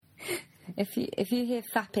If you hear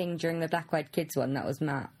fapping during the Black Eyed Kids one, that was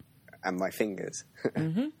Matt. And my fingers.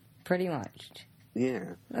 Pretty much.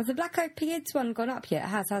 Yeah. Has the Black Eyed Kids one gone up yet? It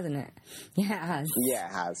has, hasn't it? Yeah, it has. Yeah,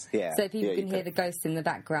 it has, yeah. So people can hear the ghosts in the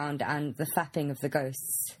background and the fapping of the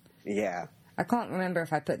ghosts. Yeah. I can't remember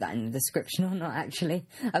if I put that in the description or not, actually.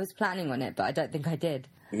 I was planning on it, but I don't think I did.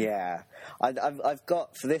 Yeah. I've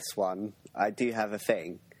got, for this one, I do have a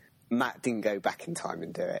thing. Matt didn't go back in time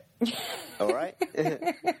and do it. All right?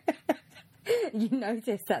 You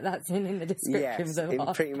noticed that that's in the descriptions of in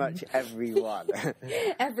pretty much every one.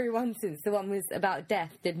 Every one since the one was about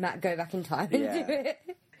death, did Matt go back in time and do it?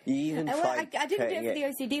 You even tried I didn't do it for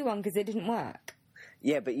the OCD one because it didn't work.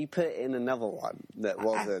 Yeah, but you put it in another one that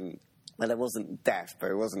wasn't... Well, it wasn't death,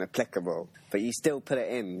 but it wasn't applicable. But you still put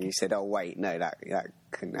it in. You said, oh, wait, no, that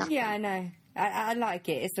couldn't happen. Yeah, I know. I like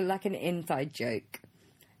it. It's like an inside joke.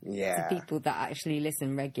 Yeah. To people that actually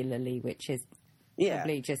listen regularly, which is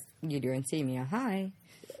probably just you and Semia. Hi.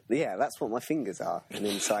 Yeah, that's what my fingers are, an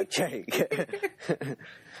inside joke. There's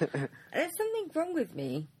something wrong with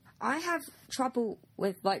me. I have trouble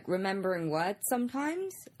with, like, remembering words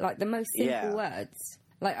sometimes. Like, the most simple words.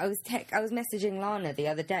 Like, I was messaging Lana the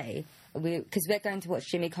other day, because we're going to watch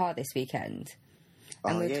Jimmy Carr this weekend.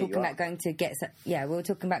 And we were talking about going to get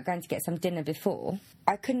some dinner before.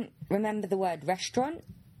 I couldn't remember the word restaurant.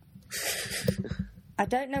 I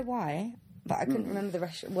don't know why, but I couldn't remember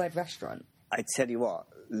the word restaurant. I tell you what,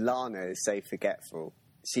 Lana is so forgetful.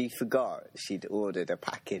 She forgot she'd ordered a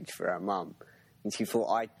package for her mum, and she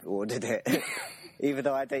thought I'd ordered it, even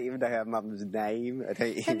though I don't even know her mum's name.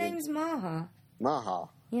 Her name's Maha. Maha?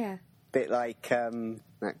 Yeah. Bit like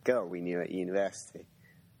that girl we knew at university.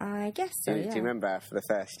 I guess so, yeah. Do you remember her for the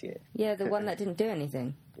first year? Yeah, the one that didn't do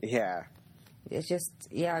anything. Yeah. It's just,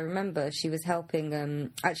 I remember she was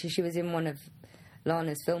helping, actually she was in one of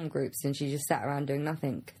Lana's film groups and she just sat around doing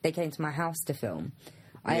nothing. They came to my house to film.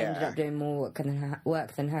 I ended up doing more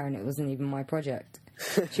work than her and it wasn't even my project.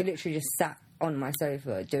 She literally just sat on my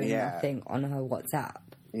sofa doing nothing on her WhatsApp.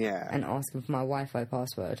 Yeah. And asking for my Wi-Fi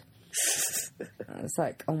password. It's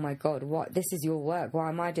like, oh my God, what? This is your work. Why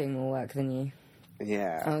am I doing more work than you?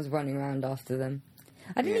 Yeah. I was running around after them.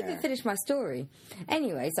 I didn't even finish my story.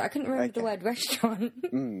 Anyway, so I couldn't remember the word restaurant.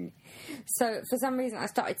 So for some reason I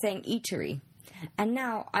started saying eatery. And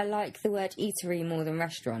now I like the word eatery more than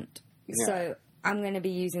restaurant. Yeah. So I'm going to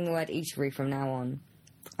be using the word eatery from now on.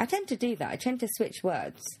 I tend to do that. I tend to switch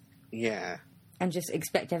words. Yeah. And just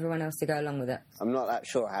expect everyone else to go along with it. I'm not that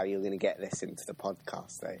sure how you're going to get this into the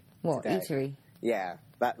podcast, though. What, today. eatery? Yeah,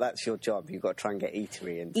 that's your job. You've got to try and get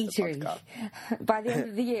eatery into the podcast. By the end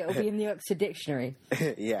of the year, it'll be in the Oxford Dictionary.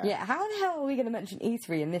 Yeah. Yeah, how the hell are we going to mention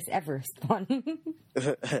eatery in this Everest one?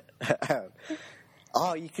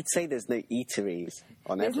 Oh, you could say there's no eateries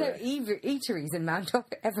on Everest. There's no eateries in Mount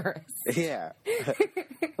Everest. Yeah.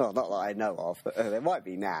 Well, not that I know of, but there might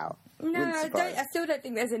be now. No, I still don't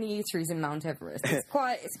think there's any eateries in Mount Everest. It's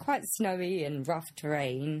quite snowy and rough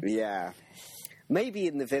terrain. Yeah. Maybe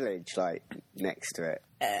in the village, like, next to it.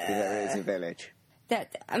 There is a village.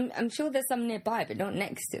 I'm sure there's some nearby, but not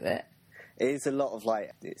next to it. It is a lot of,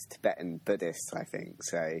 like, it's Tibetan Buddhists, I think,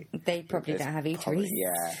 so... They probably don't have eateries.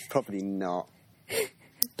 Probably not.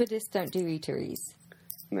 Buddhists don't do eateries.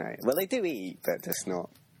 No. Well, they do eat, but just not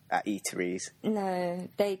at eateries. No,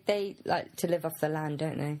 they like to live off the land,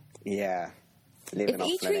 don't they? Yeah. If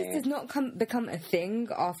eateries does not become a thing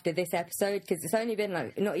after this episode, because it's only been,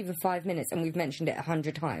 like, not even 5 minutes, and we've mentioned it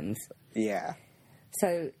 100 times. Yeah.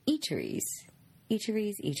 So, eateries.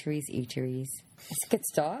 Eateries. It's a good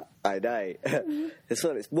start. I know.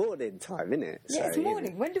 It's morning time, isn't it? Yeah, so, it's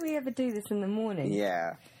morning. When do we ever do this in the morning?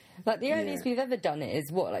 Yeah. Like, the earliest we've ever done it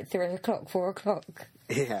is, what, like 3 o'clock, 4 o'clock?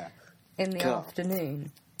 Yeah. In the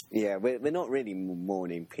afternoon. Yeah, we're not really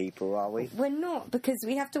morning people, are we? We're not, because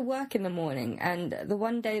we have to work in the morning, and the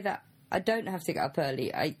one day that I don't have to get up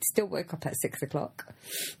early, I still wake up at 6 o'clock.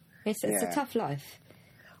 It's a tough life.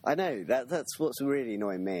 I know, that's what's really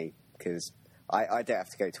annoying me, because I don't have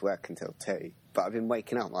to go to work until 2, but I've been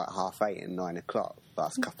waking up like 8:30 and 9 o'clock the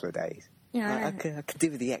last couple of days. Yeah, I could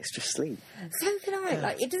do with the extra sleep. So can I.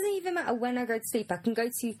 Like, it doesn't even matter when I go to sleep. I can go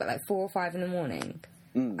to sleep at like 4 or 5 in the morning.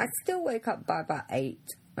 I still wake up by about 8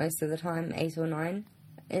 most of the time, 8 or 9.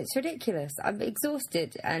 It's ridiculous. I'm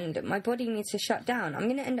exhausted and my body needs to shut down. I'm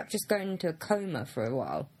going to end up just going into a coma for a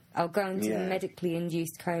while. I'll go into a medically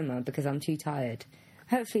induced coma because I'm too tired.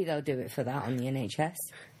 Hopefully they'll do it for that on the NHS.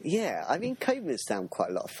 Yeah, I mean, comas sound quite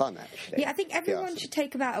a lot of fun, actually. Yeah, I think everyone should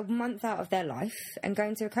take about a month out of their life and go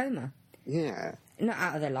into a coma. Yeah. Not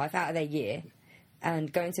out of their life, out of their year.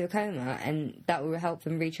 And go into a coma, and that will help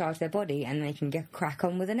them recharge their body, and they can get crack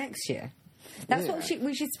on with the next year. That's what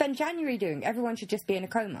we should spend January doing. Everyone should just be in a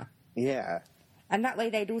coma. Yeah. And that way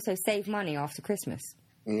they'd also save money after Christmas.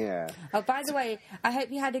 Yeah. Oh, by the way, I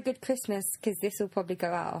hope you had a good Christmas, because this will probably go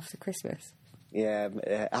out after Christmas. Yeah,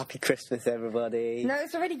 happy Christmas, everybody. No,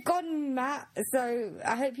 it's already gone, Matt. So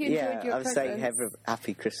I hope you enjoyed your presents. I was saying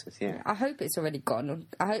happy Christmas, yeah. I hope it's already gone.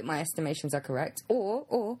 I hope my estimations are correct.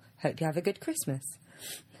 Or hope you have a good Christmas.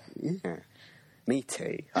 Yeah. Me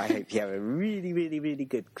too. I hope you have a really, really, really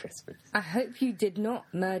good Christmas. I hope you did not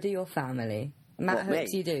murder your family. Matt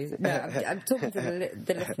hopes you do. No, I'm talking to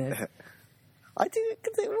the listeners. I do.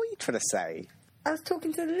 What are you trying to say? I was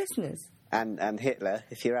talking to the listeners. And Hitler,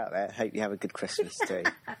 if you're out there, hope you have a good Christmas too.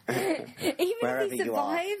 Even if he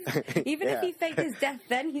survived, even if he faked his death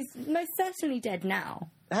then, he's most certainly dead now.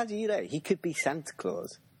 How do you know? He could be Santa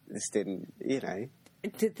Claus. This didn't,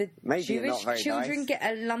 Did the maybe Jewish not very children nice. get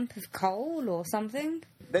a lump of coal or something?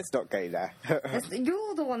 Let's not go there.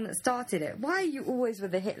 You're the one that started it. Why are you always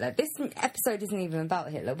with the Hitler? This episode isn't even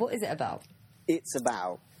about Hitler. What is it about? It's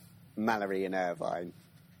about Mallory and Irvine.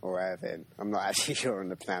 Or Irvine. I'm not actually sure on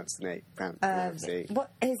the pronunciation. What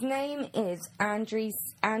his name is Andrew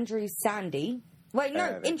Sandy. Wait,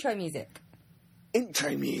 no, intro music.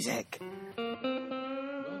 Intro music.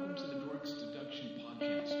 Welcome to the Dorks Deduction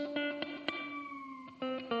Podcast,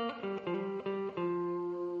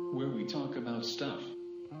 where we talk about stuff.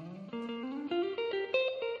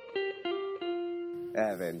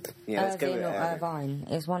 Irvine. Yeah, let's go with Irvine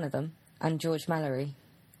is one of them, and George Mallory.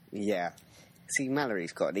 Yeah. See,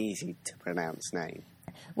 Mallory's got an easy to pronounce name.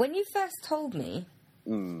 When you first told me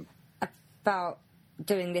about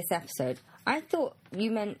doing this episode, I thought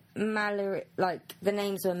you meant Mallory, like the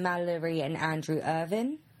names were Mallory and Andrew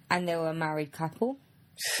Irvine, and they were a married couple,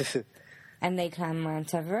 and they climbed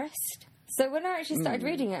Mount Everest. So when I actually started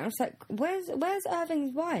reading it, I was like, where's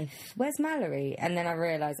Irvine's wife? Where's Mallory? And then I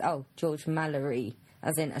realised, George Mallory,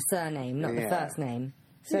 as in a surname, not the first name.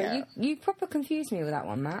 So you proper confused me with that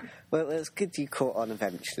one, Matt. Well, it's good you caught on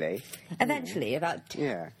eventually. Eventually, about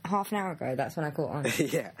half an hour ago, that's when I caught on.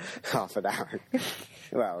 Yeah, half an hour.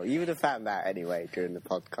 Well, you would have found that anyway during the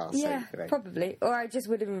podcast. Yeah, probably. Or I just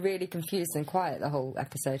would have been really confused and quiet the whole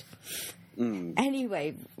episode.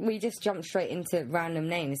 Anyway, we just jumped straight into random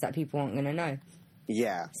names that people aren't going to know.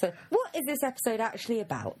 Yeah. So, what is this episode actually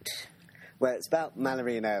about? Well, it's about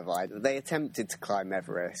Mallory and Irvine. They attempted to climb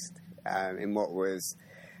Everest in what was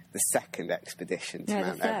the second expedition to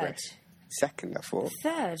Mount Everest. Second, I thought. The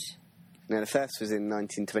third. No, the first was in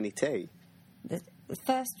 1922. The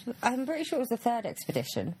first, I'm pretty sure it was the third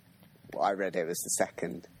expedition. Well, I read it was the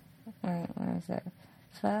second. Where is it?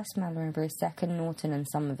 First, Mallory and Bruce. Second, Norton and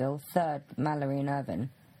Somerville. Third, Mallory and Irvine.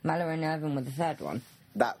 Mallory and Irvine were the third one.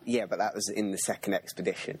 But that was in the second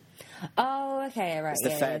expedition. Oh, okay, right. It's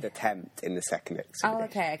the third attempt in the second expedition. Oh,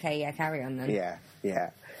 okay, yeah, carry on then. Yeah.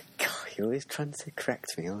 God, you're always trying to correct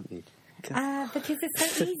me, aren't you? Because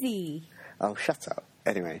it's so easy. Oh, shut up.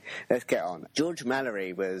 Anyway, let's get on. George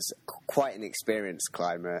Mallory was quite an experienced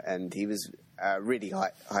climber, and he was really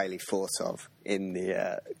highly thought of in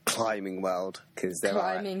the climbing world.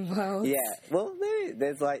 World? Yeah. Well,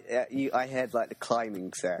 there's I heard the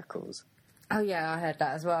climbing circles. Oh, yeah, I heard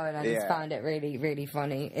that as well, and I just found it really, really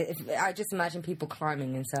funny. I just imagine people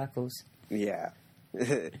climbing in circles. Yeah.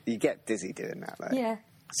 You get dizzy doing that, though. Yeah.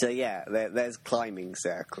 So, there's climbing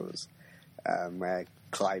circles where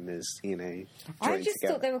climbers, join I just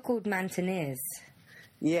together. thought they were called mountaineers.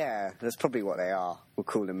 Yeah, that's probably what they are. We'll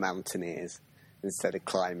call them mountaineers instead of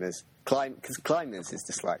climbers. Because climbers is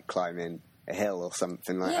just like climbing a hill or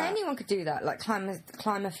something like that. Yeah, anyone could do that, like climb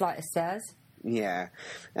a flight of stairs. Yeah,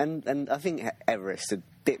 and I think Everest a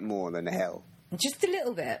bit more than a hill. Just a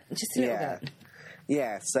little bit. Bit.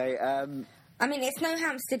 Yeah, so... I mean, it's no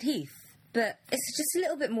Hampstead Heath, but it's just a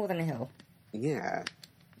little bit more than a hill. Yeah.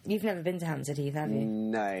 You've never been to Hampstead Heath, have you?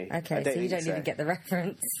 No. Okay, so you don't even get the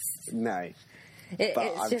reference. No.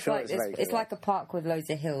 It's just sure it's like a park with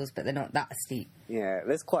loads of hills, but they're not that steep. Yeah,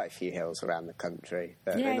 there's quite a few hills around the country,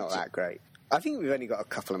 but they're not that great. I think we've only got a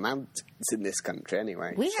couple of mountains in this country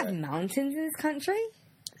anyway. We have mountains in this country?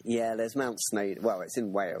 Yeah, there's Mount Snow. Well, it's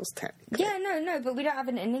in Wales, technically. Yeah, no, but we don't have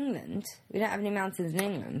it in England. We don't have any mountains in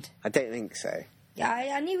England. I don't think so. Yeah,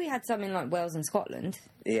 I knew we had some in, Wales and Scotland.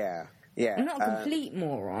 Yeah. I'm not a complete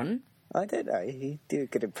moron. I don't know. You do a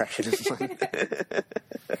good impression of mine.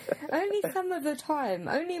 Only some of the time.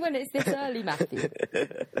 Only when it's this early, Matthew.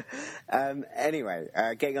 Anyway,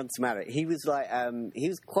 getting on to Mallory. He was he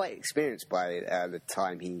was quite experienced by the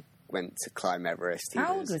time he went to climb Everest.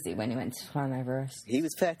 How old was he when he went to climb Everest? He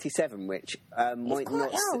was 37, which might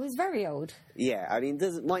quite not... old. He's very old. Yeah, I mean,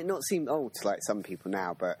 might not seem old to, like, some people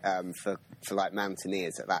now, but for like,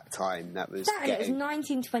 mountaineers at that time, that was It was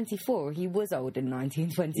 1924. He was old in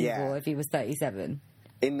 1924 if he was 37.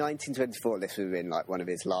 In 1924, this would have been, like, one of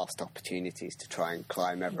his last opportunities to try and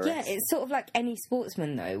climb Everest. Yeah, it's sort of like any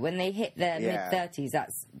sportsman, though. When they hit their mid-30s,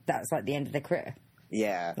 that's like the end of their career.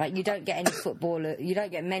 Yeah. Like, you don't get any footballer... You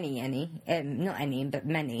don't get many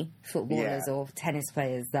footballers or tennis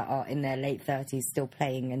players that are in their late 30s still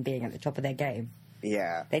playing and being at the top of their game.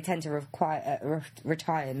 Yeah. They tend to retire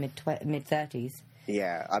mid-30s.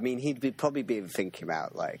 Yeah. I mean, he'd probably be thinking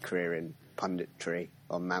about, like, a career in punditry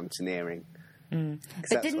or mountaineering.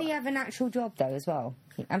 But didn't he have an actual job, though, as well?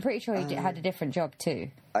 I'm pretty sure he had a different job, too.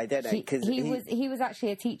 I don't know, because... He was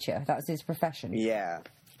actually a teacher. That was his profession. Yeah.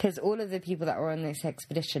 Because all of the people that were on this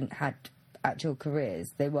expedition had actual careers.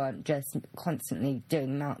 They weren't just constantly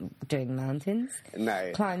doing mountains.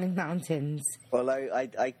 No. Climbing mountains. Although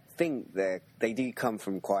I think they do come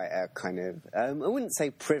from quite a kind of... I wouldn't say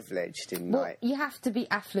privileged in... Well, you have to be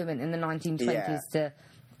affluent in the 1920s to...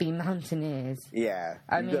 be mountaineers. Yeah.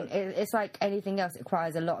 I mean, it's like anything else. It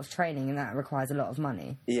requires a lot of training, and that requires a lot of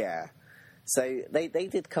money. Yeah. So they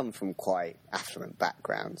did come from quite affluent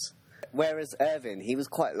backgrounds. Whereas Irvine, he was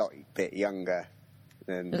quite a bit younger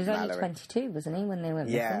than Mallory. He was only 22, wasn't he, when they went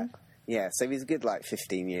missing? Yeah, so he was a good,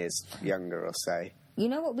 15 years younger or so. You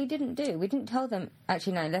know what we didn't do? We didn't tell them...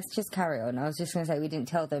 Actually, no, let's just carry on. I was just going to say we didn't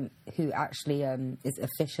tell them who actually is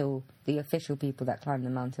the official people that climbed the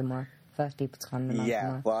mountain were. First people to climb the mountain.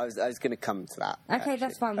 Yeah, well, I was going to come to that. Okay, actually.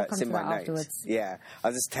 that's fine. We'll come to that afterwards. Yeah, I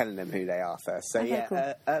was just telling them who they are first. So, okay,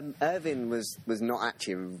 cool. Irvine was not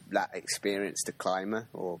actually that experienced a climber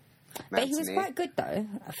or mountaineer. But he was quite good, though,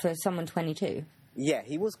 for someone 22. Yeah,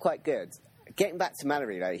 he was quite good. Getting back to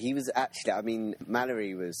Mallory, though, he was actually... I mean,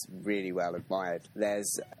 Mallory was really well admired.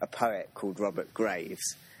 There's a poet called Robert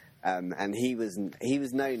Graves, and he was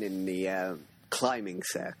known in the... climbing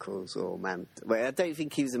circles or well, I don't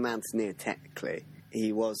think he was a mountaineer technically.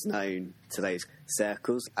 He was known to those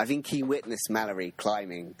circles. I think he witnessed Mallory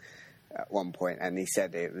climbing at one point, and he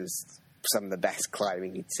said it was some of the best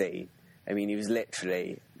climbing he'd seen. I mean, he was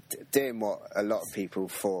literally doing what a lot of people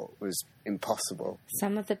thought was impossible.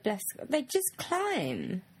 Some of the best... They just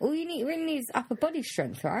climb. All you really need is upper body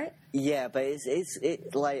strength, right? Yeah, but it's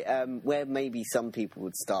like where maybe some people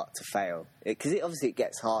would start to fail. Because obviously it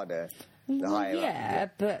gets harder.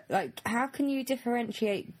 But, how can you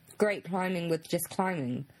differentiate great climbing with just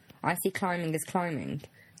climbing? I see climbing as climbing.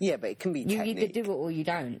 Yeah, but it can be technique. You either do it or you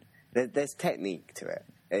don't. There's technique to it.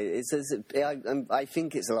 I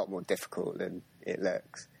think it's a lot more difficult than it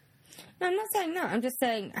looks. No, I'm not saying that. I'm just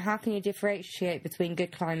saying, how can you differentiate between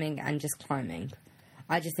good climbing and just climbing?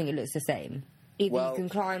 I just think it looks the same. Either you can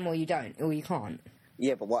climb or you don't, or you can't.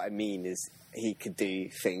 Yeah, but what I mean is he could do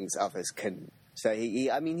things others couldn't. So, he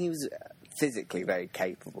was physically very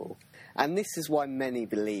capable. And this is why many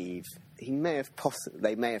believe they may have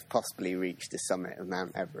possibly reached the summit of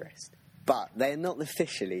Mount Everest. But they're not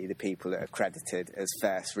officially the people that are credited as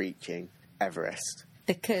first reaching Everest.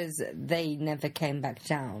 Because they never came back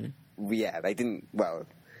down. Yeah, they didn't,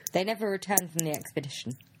 They never returned from the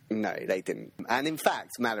expedition. No, they didn't. And in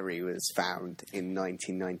fact, Mallory was found in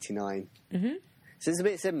 1999. Mm-hmm. So it's a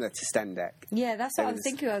bit similar to Stendek. Yeah, that's what I was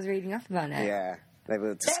thinking. I was reading up about it. Yeah, they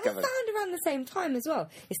were discovered. They were found around the same time as well.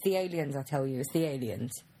 It's the aliens, I tell you. It's the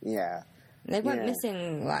aliens. Yeah. They weren't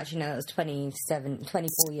missing... Well, actually, no, that was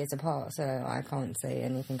 24 years apart, so I can't say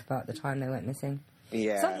anything about the time they went missing.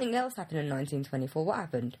 Yeah. Something else happened in 1924. What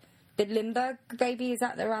happened? The Limburg baby, is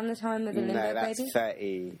that around the time of the Limburg baby? No, that's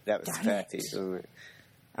 30. That was 30s, wasn't it?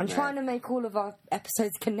 I'm trying to make all of our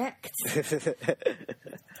episodes connect.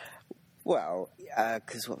 Well,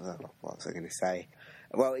 because what was I going to say?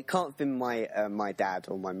 Well, it can't have been my dad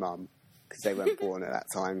or my mum, because they weren't born at that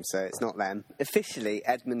time, so it's not them. Officially,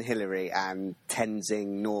 Edmund Hillary and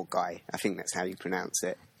Tenzing Norgay. I think that's how you pronounce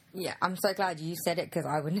it. Yeah, I'm so glad you said it, because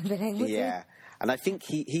I wouldn't have been able to. Yeah, and I think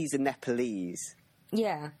he's a Nepalese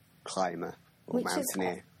climber or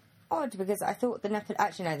mountaineer. Is odd, because I thought the Nepal...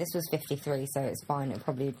 Actually, no, this was 53, so it's fine. It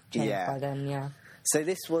probably changed by then, yeah. So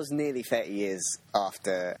this was nearly 30 years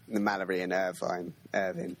after the Mallory and Irvine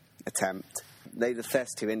attempt. They were the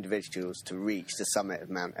first two individuals to reach the summit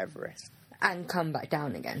of Mount Everest. And come back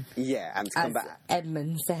down again. Yeah, and come back.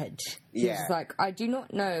 Edmund said. He was like, I do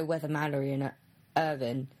not know whether Mallory and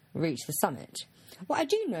Irvine reached the summit. What I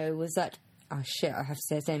do know was that... Oh, shit, I have to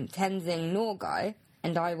say his name. Tenzing Norgay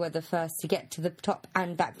and I were the first to get to the top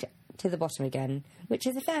and back to the bottom again, which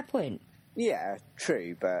is a fair point. Yeah,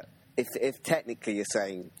 true, but... if technically you're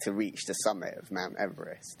saying to reach the summit of Mount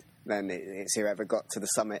Everest, then it's whoever got to the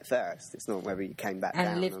summit first. It's not whether you came back down or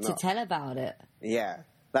not. And lived to tell about it. Yeah,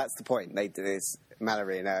 that's the point.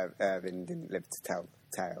 Mallory and Irvine didn't live to tell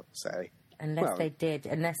the tale, so...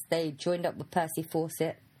 Unless they joined up with Percy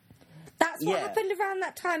Fawcett. That's what happened around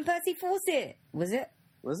that time, Percy Fawcett. Was it?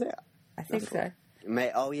 Was it? I think so.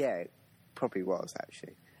 It probably was,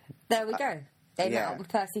 actually. There we go. They met up with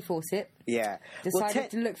Percy Fawcett. Yeah. Decided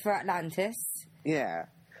to look for Atlantis. Yeah.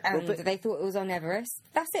 And they thought it was on Everest.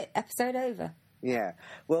 That's it. Episode over. Yeah.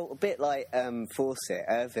 Well, a bit like Fawcett,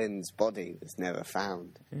 Irvine's body was never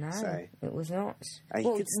found. No, so, it was not.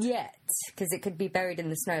 Yet, because it could be buried in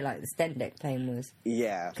the snow like the Stendek plane was.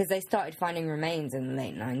 Yeah. Because they started finding remains in the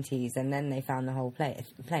late 90s, and then they found the whole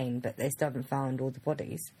plane, but they still haven't found all the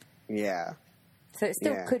bodies. Yeah. So it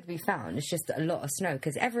still could be found. It's just a lot of snow,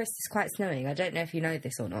 because Everest is quite snowing. I don't know if you know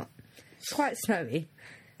this or not. It's quite snowy.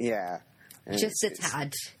 Yeah. Just a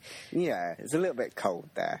tad. Yeah, it's a little bit cold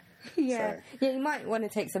there. Yeah, you might want to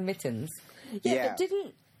take some mittens. Yeah, but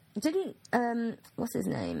didn't what's his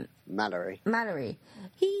name? Mallory.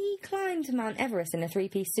 He climbed Mount Everest in a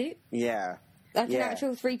 3-piece suit. Yeah, like an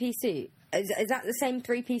actual 3-piece suit. Is that the same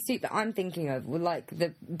 3-piece suit that I'm thinking of, with like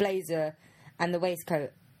the blazer and the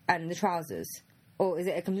waistcoat and the trousers? Or is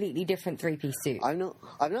it a completely different 3-piece suit? I'm not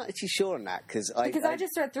actually sure on that because I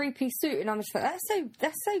just saw a 3-piece suit and I'm just like,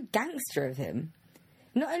 that's so gangster of him.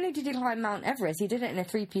 Not only did he climb Mount Everest, he did it in a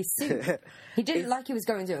 3-piece suit. He did it like he was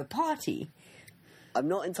going to a party. I'm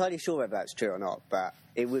not entirely sure whether that's true or not, but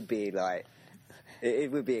it would be like...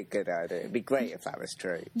 It would be a good idea. It'd be great if that was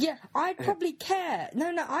true. Yeah, I'd probably care.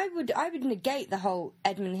 No, I would negate the whole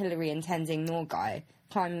Edmund, Hillary and Tenzing Norgay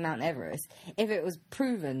climbing Mount Everest if it was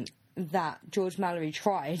proven that George Mallory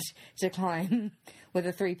tried to climb with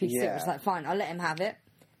a 3-piece suit. It's like, fine, I'll let him have it,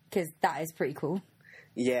 because that is pretty cool.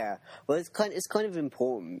 Yeah, well, it's kind of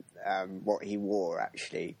important what he wore,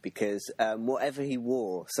 actually, because whatever he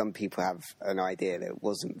wore, some people have an idea that it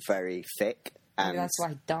wasn't very thick. And maybe that's why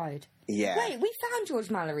he died. Yeah. Wait, we found George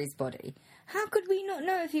Mallory's body. How could we not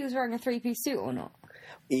know if he was wearing a 3-piece suit or not?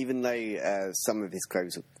 Even though some of his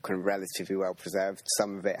clothes were kind of relatively well preserved,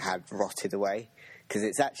 some of it had rotted away.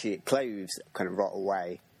 Because clothes kind of rot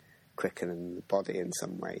away quicker than the body in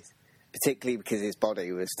some ways. Particularly because his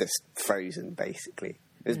body was just frozen, basically.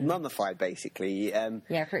 It was mummified, basically.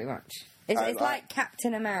 Yeah, pretty much. It's like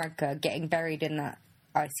Captain America getting buried in that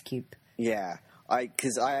ice cube. Yeah,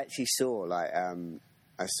 because I actually saw,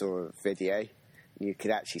 I saw a video. You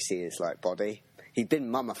could actually see his, body. He'd been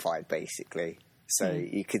mummified, basically. So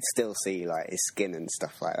you could still see, his skin and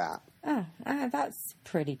stuff like that. Oh, that's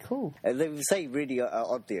pretty cool. They would say really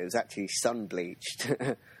oddly it was actually sun-bleached.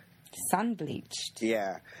 Sun-bleached?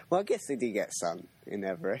 Yeah. Well, I guess they do get sun in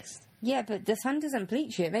Everest. Yeah, but the sun doesn't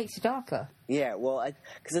bleach you, it makes you darker. Yeah, well,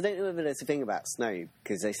 because I don't know whether there's a thing about snow,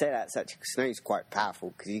 because they say snow's quite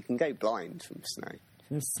powerful, because you can go blind from snow.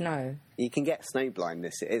 From snow? You can get snow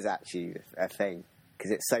blindness, it is actually a thing,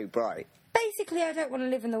 because it's so bright. Basically, I don't want to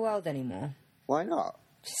live in the world anymore. Why not?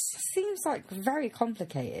 It just seems very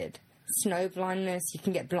complicated. Snow blindness, you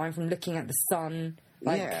can get blind from looking at the sun.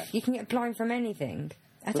 You can get blind from anything.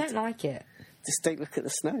 I don't like it. Just don't look at the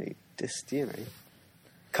snow. Just,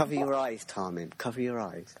 cover your eyes, Tarmin. Cover your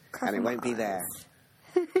eyes. And it won't be there.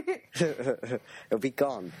 It'll be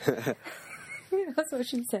gone. That's what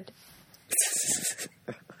she said.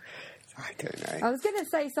 I don't know. I was going to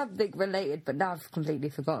say something related, but now I've completely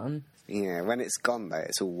forgotten. Yeah, when it's gone, though,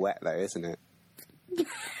 it's all wet, though, isn't it?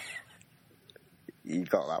 You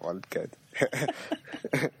got that one. Good.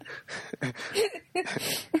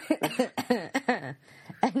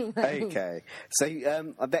 Anyway. Okay. So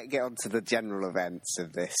I better get on to the general events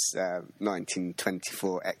of this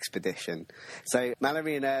 1924 expedition. So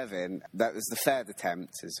Mallory and Irvine, that was the third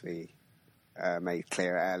attempt, as we made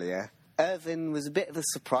clear earlier. Irvine was a bit of a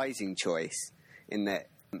surprising choice in that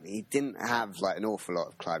he didn't have an awful lot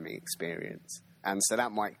of climbing experience. And so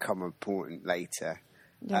that might come important later.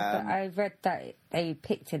 Yeah, but I read that they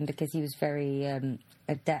picked him because he was very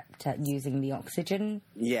adept at using the oxygen.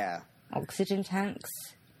 Yeah. Oxygen tanks.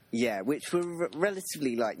 Yeah, which were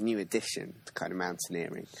relatively new addition to kind of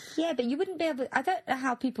mountaineering. Yeah, but you wouldn't be able... I don't know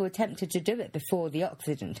how people attempted to do it before the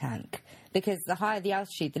oxygen tank, because the higher the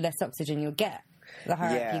altitude, the less oxygen you'll get, the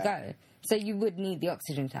higher up you go. So you would need the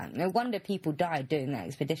oxygen tank. No wonder people died doing that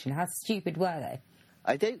expedition. How stupid were they?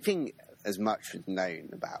 I don't think as much was known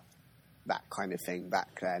about that kind of thing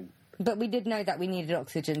back then. But we did know that we needed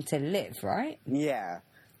oxygen to live, right? Yeah.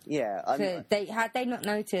 So had they not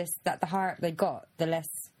noticed that the higher up they got, the less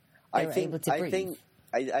they were able to breathe?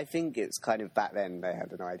 I think it's kind of back then they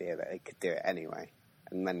had an idea that they could do it anyway.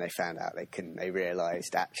 And when they found out they couldn't, they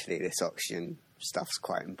realised actually this oxygen stuff's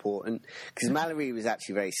quite important. Because Mallory was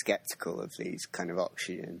actually very sceptical of these kind of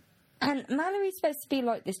oxygen. And Mallory's supposed to be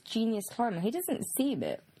like this genius climber. He doesn't seem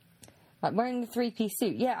it. Like wearing the 3-piece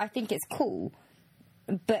suit, yeah, I think it's cool.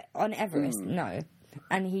 But on Everest, no.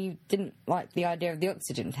 And he didn't like the idea of the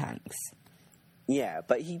oxygen tanks. Yeah,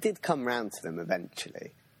 but he did come round to them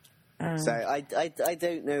eventually. So I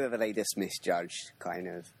don't know whether they just misjudged kind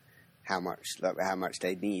of how much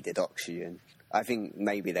they needed oxygen. I think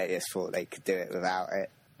maybe they just thought they could do it without it.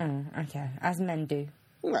 Oh, okay. As men do.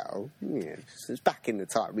 Well, yeah, it's back in the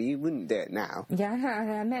time. Well, you wouldn't do it now. Yeah,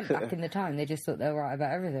 I meant back in the time. They just thought they were right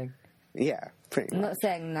about everything. Yeah, pretty much. I'm not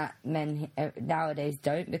saying that men nowadays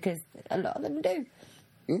don't, because a lot of them do.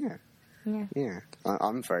 Yeah. Yeah. Yeah.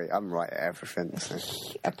 I'm right at everything. So.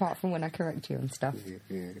 Apart from when I correct you and stuff.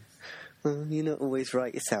 Yeah. Well, you're not always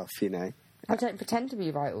right yourself, you know. I don't pretend to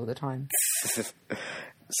be right all the time.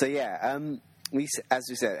 So yeah, as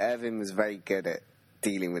we said, Irvine was very good at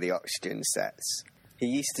dealing with the oxygen sets. He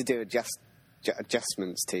used to do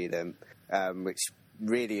adjustments to them, which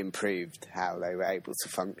really improved how they were able to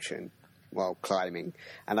function while climbing.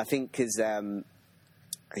 And I think because I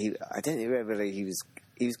don't know whether he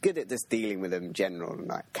was good at just dealing with them in general and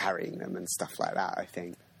like carrying them and stuff like that. I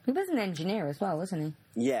think he was an engineer as well, wasn't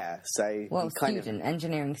he? Yeah. So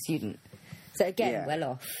engineering student. So again, well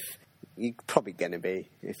off. You're probably going to be,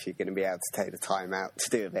 if you're going to be able to take the time out to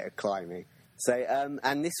do a bit of climbing. So,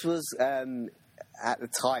 and this was, at the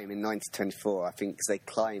time, in 1924, I think, because they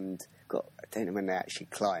climbed, I don't know when they actually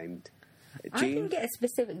climbed. June? I didn't get a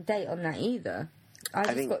specific date on that either.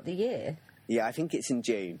 I just got the year. Yeah, I think it's in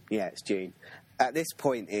June. Yeah, it's June. At this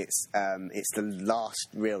point, it's the last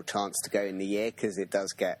real chance to go in the year, because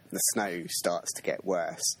the snow starts to get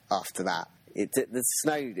worse after that. The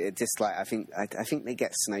snow, I think they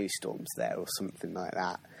get snowstorms there or something like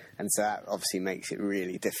that, and so that obviously makes it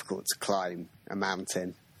really difficult to climb a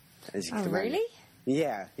mountain. As you can imagine. Really?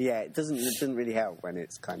 Yeah. It doesn't really help when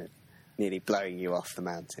it's kind of nearly blowing you off the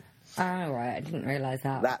mountain. Oh right, I didn't realise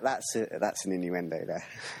that. That's an innuendo there.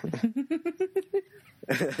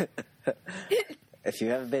 If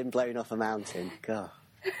you've ever been blown off a mountain, God.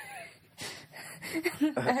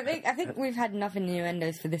 I think we've had enough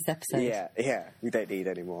innuendos for this episode. Yeah, we don't need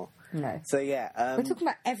any more. No. So yeah, we're talking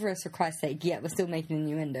about Everest for Christ's sake. Yeah, we're still making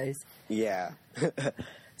innuendos. Yeah.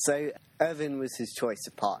 So Irvine was his choice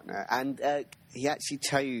of partner, and he actually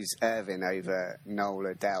chose Irvine over Noel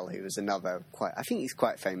Odell, who was another he's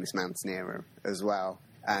quite a famous mountaineer as well.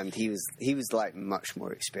 And he was like much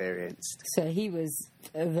more experienced. So he was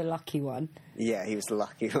the lucky one. Yeah, he was the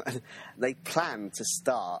lucky one. They planned to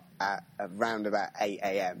start at around about 8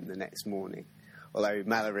 a.m. the next morning. Although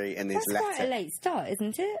Mallory in his letter... That's quite a late start,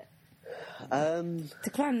 isn't it? To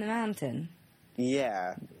climb the mountain.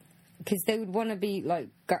 Yeah. Because they would want to be like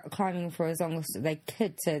climbing for as long as they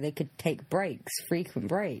could, so they could take frequent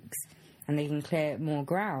breaks, and they can clear more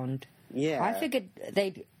ground. Yeah. I figured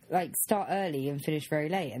they'd start early and finish very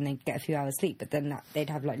late, and they'd get a few hours sleep, but then they'd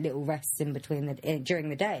have little rests in between during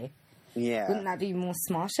the day. Yeah. Wouldn't that be more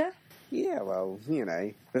smarter? Yeah, well,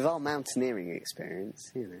 with our mountaineering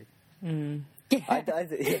experience, Yeah. I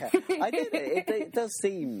don't it does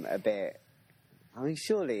seem a bit. I mean,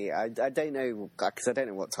 surely I don't know, because I don't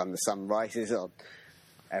know what time the sun rises on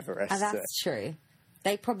Everest. That's true.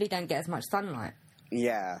 They probably don't get as much sunlight.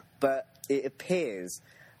 Yeah, but it appears,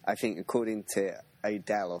 I think, according to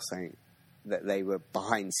Odell or something, that they were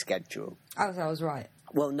behind schedule. Oh, so I was right.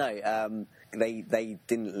 Well, no, they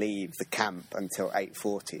didn't leave the camp until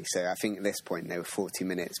 8:40, so I think at this point they were 40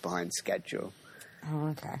 minutes behind schedule. Oh,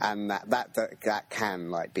 okay. And that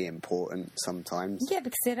can be important sometimes. Yeah,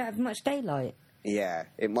 because they don't have much daylight. Yeah,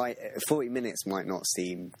 40 minutes might not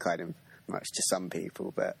seem kind of much to some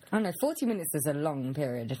people, but I know 40 minutes is a long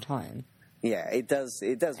period of time. Yeah, it does.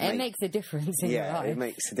 It makes a difference in your life. Yeah, it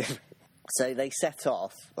makes a difference. So they set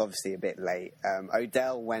off, obviously a bit late.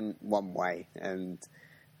 Odell went one way, and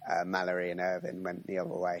Mallory and Irvine went the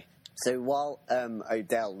other way. So while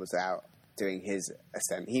Odell was out doing his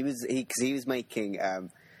ascent, he was making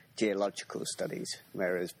geological studies,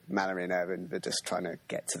 whereas Mallory and Irvine were just trying to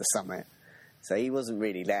get to the summit. So he wasn't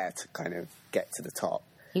really there to kind of get to the top.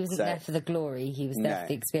 He wasn't there for the glory. He was there for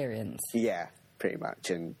the experience. Yeah, pretty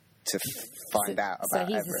much, and to find out about So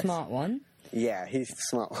he's Everest. the smart one. Yeah, he's the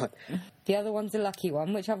smart one. The other one's the lucky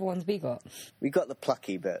one. Which other ones we got? We got the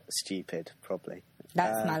plucky but stupid, probably.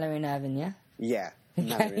 That's Mallory and Irvine, yeah? Yeah,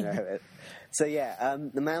 Mallory and Irvine. So yeah,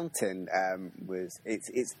 the mountain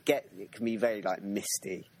it can be very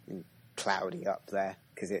misty and cloudy up there,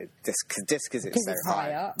 because it's so it's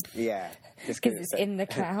high up. Yeah, just Because it's in the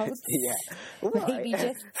clouds. Yeah, Maybe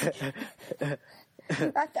just. I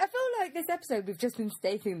feel like this episode we've just been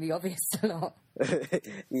stating the obvious a lot.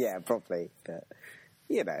 Yeah, probably. But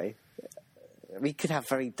we could have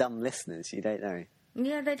very dumb listeners. You don't know.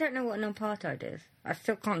 Yeah, they don't know what an apartheid is. I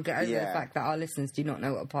still can't get over the fact that our listeners do not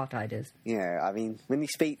know what apartheid is. Yeah, I mean, when you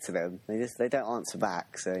speak to them, they don't answer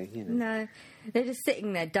back. So No, they're just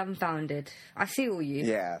sitting there dumbfounded. I feel you.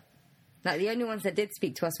 Yeah. Like the only ones that did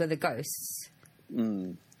speak to us were the ghosts.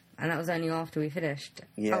 Mm. And that was only after we finished.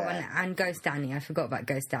 Yeah. Oh, and Ghost Danny. I forgot about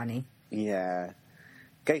Ghost Danny. Yeah.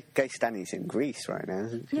 Ghost Danny's in Greece right now,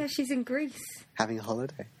 isn't she? Yeah, she's in Greece. Having a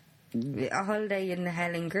holiday. A holiday in the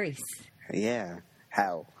hell in Greece. Yeah.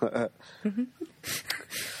 Hell.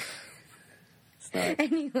 Nice.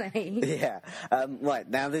 Anyway. Yeah. Right,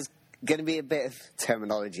 now there's going to be a bit of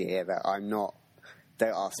terminology here that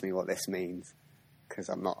don't ask me what this means, because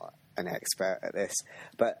I'm not an expert at this.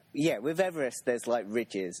 But yeah, with Everest, there's like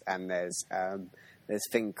ridges, and there's a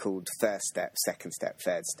thing called first step, second step,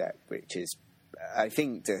 third step, which is, I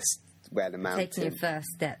think, just where the mountain... Taking your first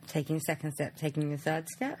step, taking your second step, taking your third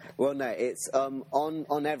step? Well, no, it's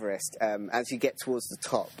on Everest, as you get towards the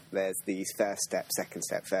top, there's these first step, second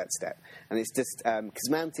step, third step. And it's just... Because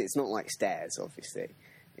mountain, it's not like stairs, obviously.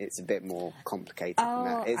 It's a bit more complicated than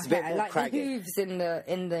that. It's a bit more like craggy. the hooves in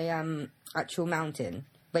the actual mountain,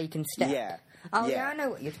 where you can step. Yeah. Oh, yeah, I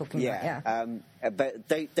know what you're talking about, yeah. But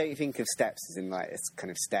don't you think of steps as in, like, it's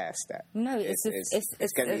kind of stair step? No, it's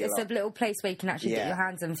a little place where you can actually get your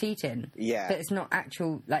hands and feet in. Yeah. But it's not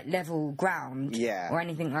actual, like, level ground or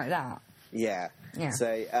anything like that. Yeah. Yeah.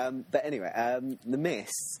 So, but anyway, the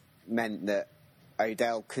mist meant that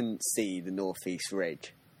Odell couldn't see the northeast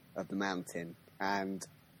ridge of the mountain. And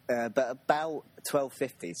but about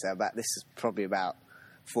 12:50, so this is probably about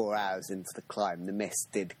 4 hours into the climb, the mist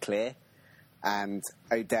did clear. And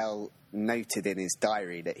Odell noted in his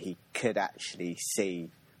diary that he could actually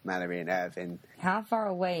see Mallory and Irvine. How far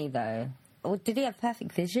away, though? Or did he have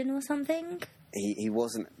perfect vision or something? He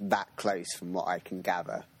wasn't that close from what I can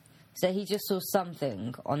gather. So he just saw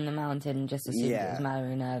something on the mountain and just assumed it was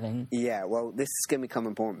Mallory and Irvine. Yeah, well, this is going to become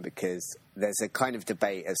important because there's a kind of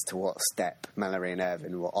debate as to what step Mallory and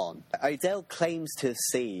Irvine were on. Odell claims to have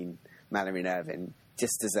seen Mallory and Irvine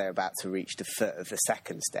just as they're about to reach the foot of the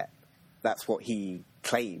second step. That's what he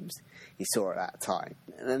claims he saw at that time.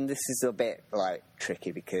 And this is a bit, like,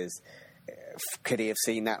 tricky because could he have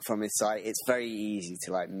seen that from his sight? It's very easy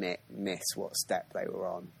to, like, miss what step they were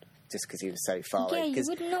on just because he was so far away. Yeah, you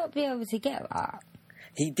would not be able to get that.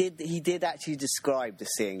 He did actually describe the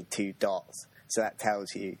seeing two dots, so that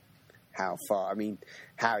tells you how far. I mean,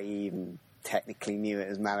 how he even technically knew it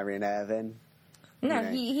was Mallory and Irvine. No,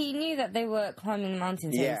 he knew that they were climbing the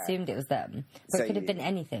mountain, so he assumed it was them. But it could have been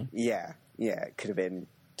anything. Yeah, it could have been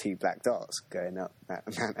two black dots going up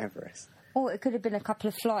Mount Everest. Or it could have been a couple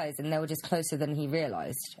of flies and they were just closer than he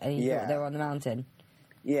realised, and he thought they were on the mountain.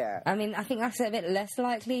 Yeah. I mean, I think that's a bit less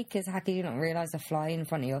likely, because how could you not realise a fly in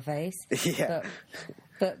front of your face? Yeah.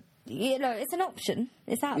 But it's an option.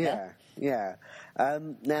 It's out there. Yeah.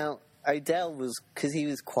 Now, Odell was, because he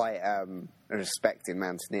was quite a respected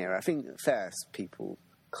mountaineer, I think at first people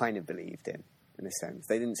kind of believed him, in a sense.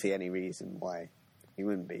 They didn't see any reason why he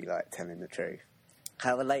wouldn't be, like, telling the truth.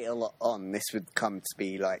 However, later on, this would come to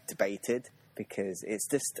be, like, debated, because it's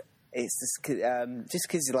just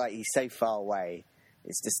because, like, he's so far away,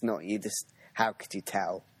 it's just not, how could you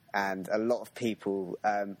tell? And a lot of people,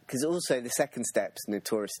 because also the second step's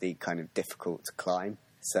notoriously kind of difficult to climb.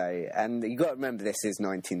 So, and you've got to remember this is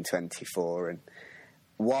 1924, and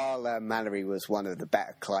while Mallory was one of the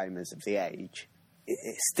better climbers of the age,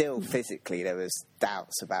 it still physically there was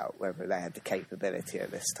doubts about whether they had the capability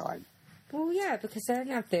at this time. Well, yeah, because they don't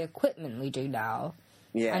have the equipment we do now.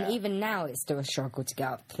 Yeah. And even now it's still a struggle to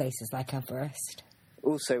get up places like Everest.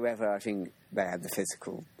 Also, whether I think they had the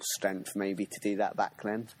physical strength maybe to do that back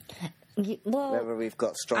then. Well, whether we've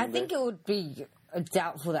got stronger. I think it would be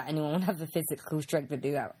doubtful that anyone would have the physical strength to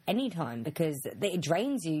do that any time, because it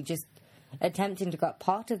drains you just attempting to go up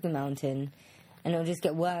part of the mountain, and it'll just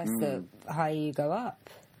get worse the higher you go up.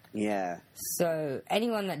 Yeah. So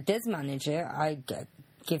anyone that does manage it, I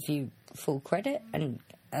give you full credit and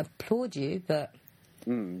applaud you, but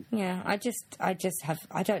yeah, I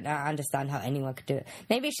don't understand how anyone could do it.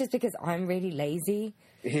 Maybe it's just because I'm really lazy.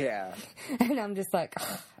 Yeah. And I'm just like,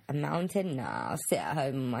 a mountain? Nah, I'll sit at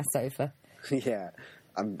home on my sofa. Yeah.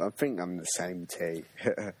 I think I'm the same too.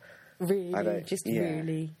 Really?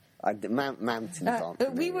 Really? Mountains aren't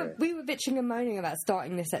for we me, were really. bitching and moaning about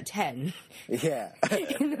starting this at 10 Yeah.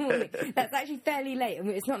 in the morning. That's actually fairly late. I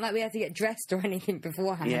mean, it's not like we had to get dressed or anything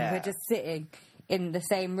beforehand. Yeah. We're just sitting in the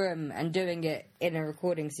same room and doing it in a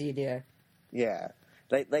recording studio. Yeah.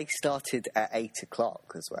 They started at 8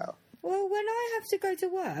 o'clock as well. Well, when I have to go to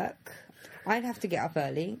work, I'd have to get up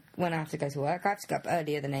early. When I have to go to work, I have to get up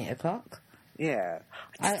earlier than 8 o'clock. Yeah.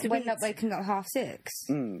 I end up waking up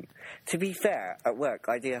 6:30. To be fair, at work,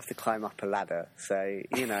 I do have to climb up a ladder. So,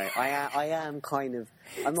 you know, I am kind of...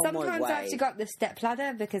 I'm on my way. Sometimes I have to go up the step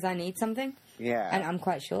ladder because I need something. Yeah. And I'm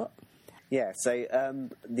quite short. Yeah, so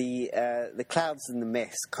the clouds and the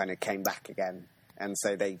mist kind of came back again. And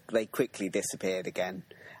so they quickly disappeared again.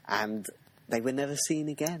 And they were never seen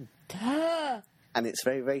again. Duh. And it's a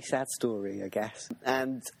very, very sad story, I guess.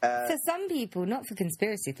 And for some people, not for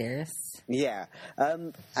conspiracy theorists. yeah,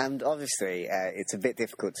 and obviously it's a bit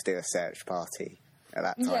difficult to do a search party at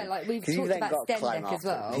that time. Yeah, like we've talked about Stendek as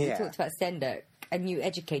well. Yeah. We talked about Stendek, and you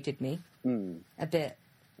educated me a bit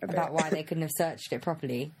about why they couldn't have searched it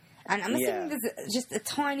properly. And I'm assuming there's just a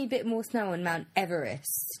tiny bit more snow on Mount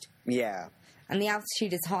Everest. Yeah. And the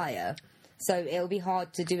altitude is higher, so it'll be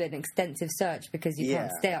hard to do an extensive search because you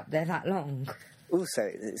can't stay up there that long. Also,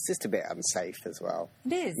 it's just a bit unsafe as well.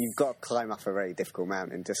 It is. You've got to climb up a very difficult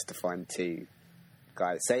mountain just to find two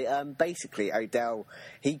guys. So basically, Odell,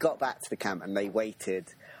 he got back to the camp and they waited.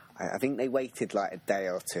 I think they waited like a day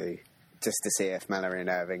or two just to see if Mallory and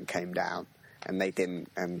Irvine came down, and they didn't.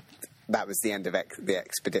 And that was the end of the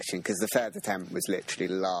expedition because the third attempt was literally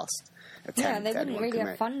the last attempt. Yeah, they wouldn't really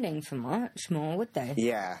have funding for much more, would they?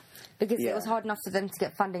 Yeah. Because it was hard enough for them to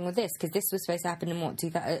get funding with this, because this was supposed to happen in,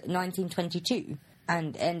 1922,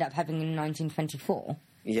 and end up happening in 1924.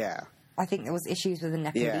 Yeah. I think there was issues with the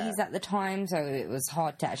Nepalese at the time, so it was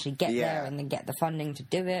hard to actually get there and then get the funding to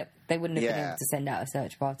do it. They wouldn't have been able to send out a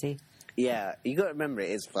search party. Yeah, you got to remember it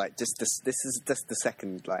is like this is just the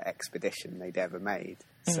second like expedition they'd ever made.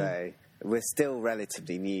 So we're still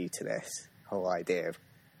relatively new to this whole idea of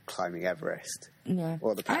climbing Everest. Yeah.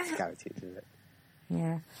 Or the practicalities of it.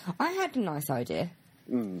 Yeah. I had a nice idea.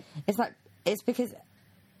 It's because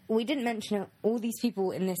we didn't mention all these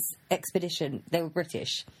people in this expedition, they were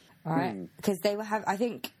British, right? Because they were I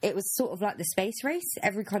think it was sort of like the space race.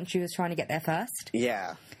 Every country was trying to get there first.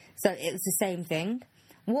 Yeah. So it was the same thing.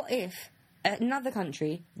 What if another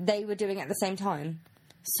country, they were doing it at the same time,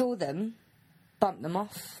 saw them, bumped them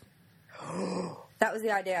off? That was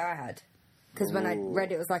the idea I had. Because when I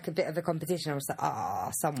read it was like a bit of a competition, I was like,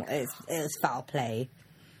 it was foul play.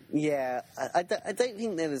 Yeah, I don't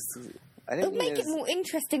think there was... It'll make it more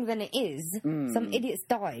interesting than it is. Some idiots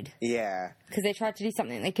died. Yeah. Because they tried to do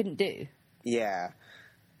something they couldn't do. Yeah.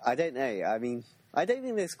 I don't know. I mean, I don't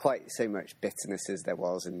think there's quite so much bitterness as there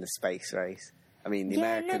was in the space race. I mean, the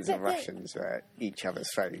Americans and Russians were at each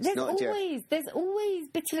other's throats. There's always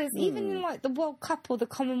bitterness, even in like the World Cup or the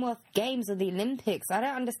Commonwealth Games or the Olympics. I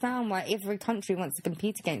don't understand why every country wants to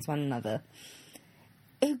compete against one another.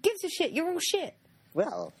 Who gives a shit? You're all shit.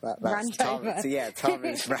 Well, that's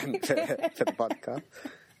Tara's rant for the podcast.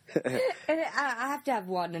 I have to have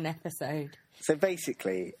one an episode. So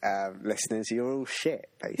basically, listeners, you're all shit,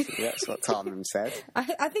 basically. That's what Tarman said.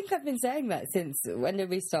 I think I've been saying that since, when did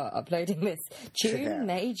we start uploading this?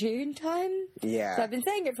 May, June time? Yeah. So I've been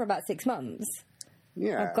saying it for about 6 months.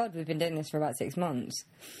 Yeah. Oh, God, we've been doing this for about 6 months.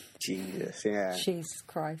 Jesus, yeah. Jesus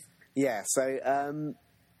Christ. Yeah, so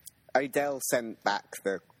Odell sent back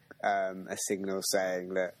a signal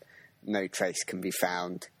saying that no trace can be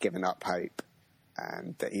found, giving up hope,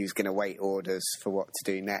 and that he was going to wait orders for what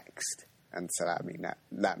to do next. And so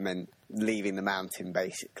that meant leaving the mountain,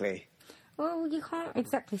 basically. Well, you can't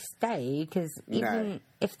exactly stay, because even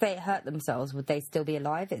if they hurt themselves, would they still be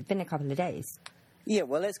alive? It's been a couple of days. Yeah,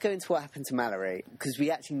 well, let's go into what happened to Mallory, because we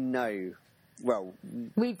actually know, well...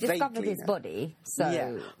 We've discovered his body, so...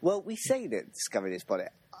 Yeah, well, we say that discovered his body,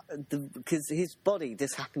 because his body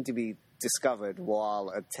just happened to be discovered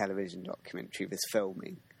while a television documentary was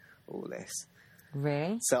filming all this.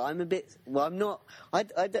 Really? So I'm a bit... Well, I'm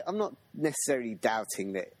not necessarily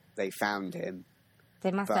doubting that they found him.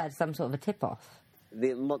 They must have had some sort of a tip-off.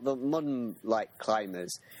 The modern,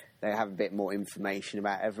 climbers, they have a bit more information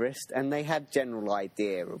about Everest, and they had general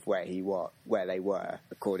idea of where they were,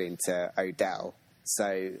 according to Odell.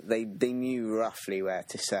 So they knew roughly where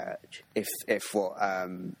to search, if what,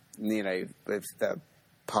 with the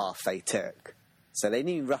path they took. So they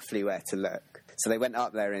knew roughly where to look. So they went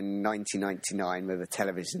up there in 1999 with a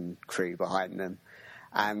television crew behind them,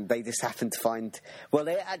 and they just happened to find... Well,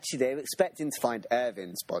 they were expecting to find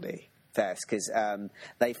Irvine's body first, because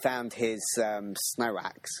they found his snow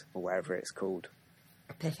axe, or whatever it's called.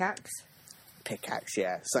 pickaxe. Pickaxe,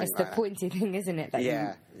 yeah. Something It's the like pointy thing, isn't it, that you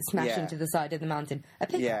smash into the side of the mountain. A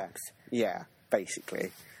pickaxe. Yeah,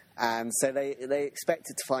 basically. And so they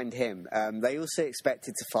expected to find him. They also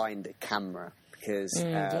expected to find a camera because...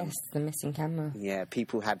 yes, the missing camera. Yeah,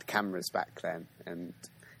 people had cameras back then, and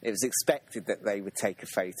it was expected that they would take a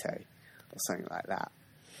photo or something like that.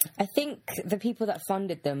 I think the people that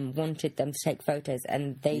funded them wanted them to take photos,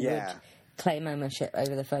 and they would claim ownership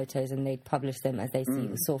over the photos, and they'd publish them as they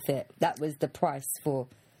saw fit. That was the price for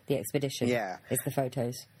the expedition. Yeah, is the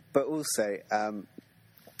photos. But also,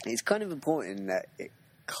 it's kind of important that it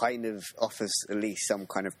kind of offers at least some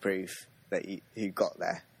kind of proof that who got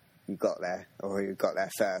there, or who got there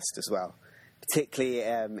first as well. Particularly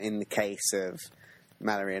in the case of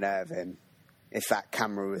Mallory and Irvine, if that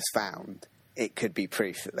camera was found, it could be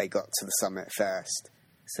proof that they got to the summit first.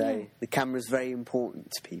 So the camera's very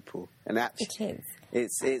important to people, and actually,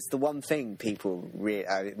 it's the one thing people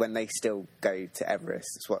when they still go to Everest,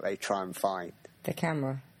 it's what they try and find. The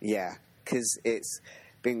camera. Yeah, because it's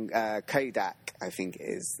been Kodak, I think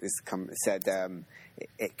said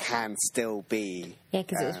it can still be. Yeah,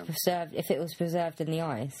 because it was preserved. If it was preserved in the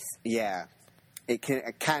ice. Yeah. It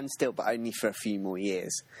can still, but only for a few more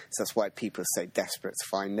years. So that's why people are so desperate to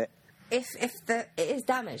find it. If it is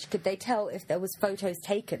damaged, could they tell if there was photos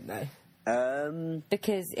taken, though?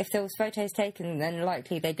 Because if there was photos taken, then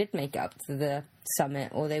likely they did make it up to the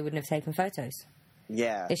summit, or they wouldn't have taken photos.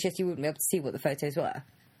 Yeah. It's just you wouldn't be able to see what the photos were.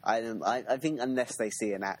 I think unless they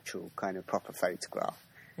see an actual kind of proper photograph,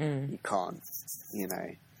 you can't,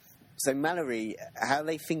 So Mallory, how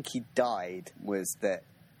they think he died was that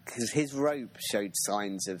because his rope showed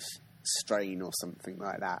signs of strain or something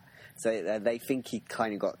like that. So they think he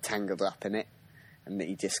kind of got tangled up in it and that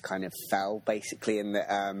he just kind of fell, basically. And that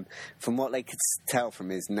from what they could tell from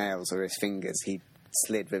his nails or his fingers, he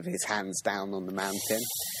slid with his hands down on the mountain,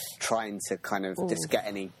 trying to kind of just get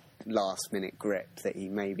any last-minute grip that he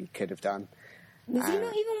maybe could have done. Was he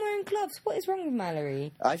not even wearing gloves? What is wrong with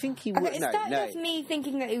Mallory? I think he would. It started off me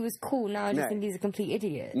thinking that he was cool. Now I just think he's a complete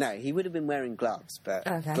idiot. No, he would have been wearing gloves, but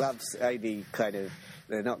gloves only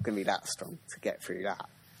they're not going to be that strong to get through that.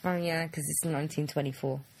 Oh, yeah, because it's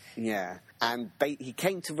 1924. Yeah, and he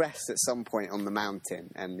came to rest at some point on the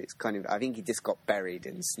mountain, and it's I think he just got buried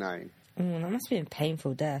in snow. That must have been a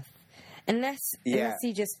painful death. Unless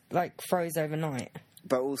he just, froze overnight.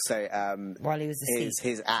 But also... while he was asleep.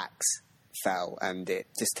 His axe fell, and it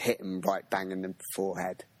just hit him right bang in the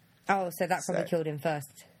forehead. Oh, so that probably killed him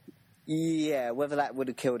first. Yeah, whether that would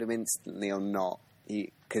have killed him instantly or not.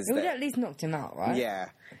 It would have at least knocked him out, right? Yeah.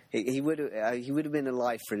 He would have been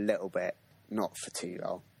alive for a little bit, not for too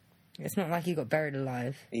long. It's not like he got buried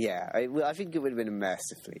alive. Yeah, I think it would have been a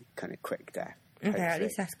mercifully kind of quick death. Okay, hopefully. At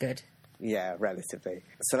least that's good. Yeah, relatively.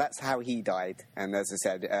 So that's how he died, and as I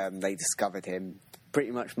said, they discovered him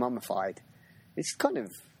pretty much mummified. It's kind of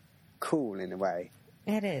cool in a way.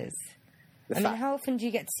 It is. How often do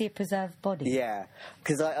you get to see a preserved body? Yeah,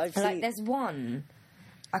 because I've seen... there's one...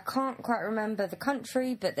 I can't quite remember the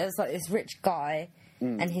country, but there's this rich guy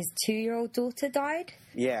and his 2-year-old daughter died.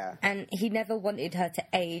 Yeah. And he never wanted her to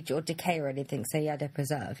age or decay or anything, so he had her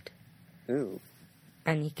preserved. Ooh.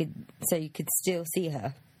 And you could still see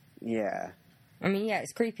her. Yeah.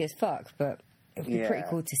 It's creepy as fuck, but it would be pretty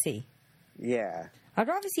cool to see. Yeah. I'd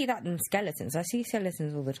rather see that than skeletons. I see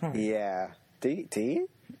skeletons all the time. Yeah. Do you?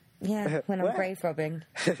 Yeah, when I'm grave robbing.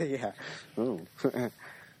 Yeah. Ooh.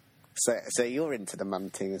 So you're into the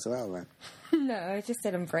munting as well, then? No, I just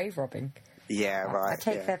said I'm grave robbing. Yeah, right. I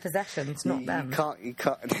take their possessions, not them. You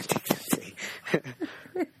can't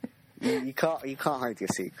hide your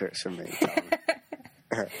secrets from me.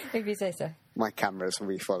 If you say so. My cameras will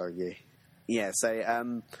be following you. Yeah,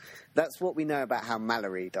 so that's what we know about how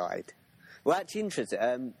Mallory died. Well, actually,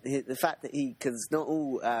 interesting. The fact that because not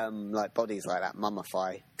all bodies like that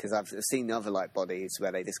mummify. Because I've seen other bodies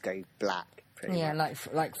where they just go black. Yeah,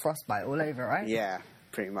 like frostbite all over, right? Yeah,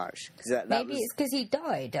 pretty much. Maybe it's because he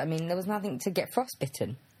died. There was nothing to get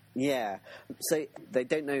frostbitten. Yeah, so they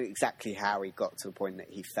don't know exactly how he got to the point that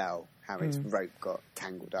he fell, how his rope got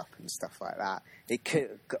tangled up and stuff like that. It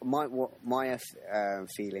could. My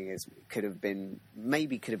feeling is could have been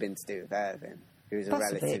to do with Irvine, who was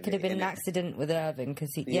Possibly. a relative. It could have been an accident with Irvine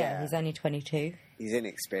because he's only 22. He's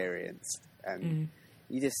inexperienced and.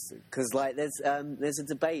 You just because there's a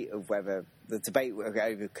debate of whether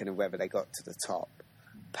over kind of whether they got to the top.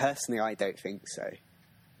 Personally, I don't think so.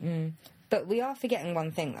 But we are forgetting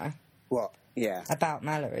one thing though. What? Yeah. About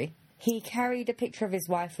Mallory, he carried a picture of his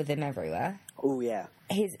wife with him everywhere. Oh yeah.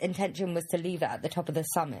 His intention was to leave it at the top of the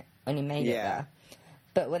summit when he made it there.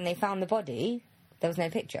 But when they found the body, there was no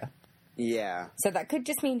picture. Yeah. So that could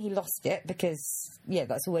just mean he lost it because,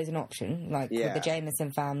 that's always an option. Like with the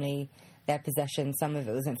Jameson family, their possessions, some of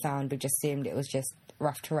it wasn't found. We just assumed it was just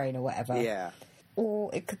rough terrain or whatever. Yeah.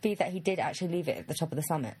 Or it could be that he did actually leave it at the top of the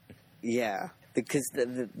summit. Yeah. Because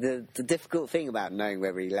the difficult thing about knowing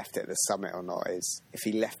whether he left it at the summit or not is if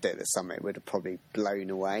he left it at the summit, it would have probably blown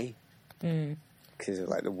away. Because of,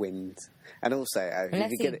 like, the wind. And also...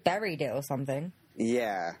 Unless he buried it or something.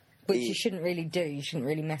 Yeah. Which you shouldn't really do. You shouldn't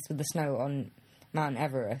really mess with the snow on Mount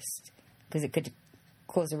Everest. Because it could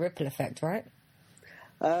cause a ripple effect, right?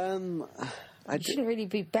 You shouldn't really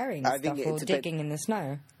be burying stuff or digging in the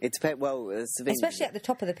snow. It depends. Well, especially at the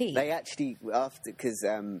top of the peak. They actually, because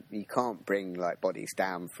you can't bring, like, bodies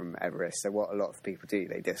down from Everest. So what a lot of people do,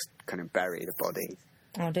 they just kind of bury the body.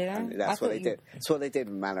 Oh, do they? And that's what they did. That's what they did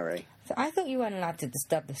with Mallory. So I thought you weren't allowed to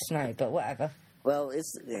disturb the snow, but whatever. Well,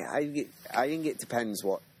 I think it depends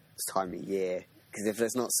what time of year. Because if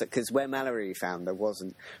there's not, because where Mallory found, there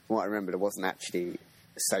wasn't. From what I remember, there wasn't actually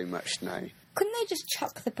so much snow. Couldn't they just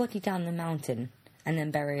chuck the body down the mountain and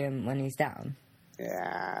then bury him when he's down?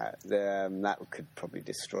 Yeah, that could probably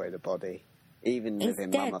destroy the body, even with him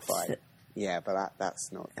mummified. Yeah, but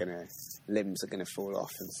that's not gonna. Limbs are gonna fall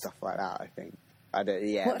off and stuff like that. I think. I don't.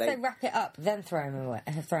 Yeah. What if they wrap it up, then throw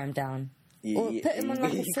him down? Or put him on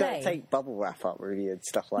like a sleigh. You've got to take bubble wrap up with you and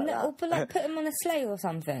stuff like that. No, but put him on a sleigh or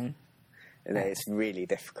something. It's really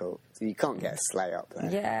difficult. You can't get a sleigh up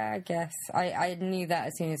there. Yeah, I guess. I knew that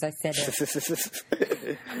as soon as I said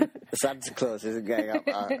it. Santa Claus isn't going up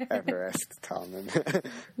Everest, Tom.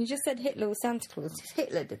 You just said Hitler or Santa Claus.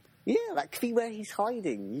 Hitler did. Yeah, that could be where he's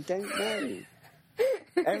hiding. You don't know.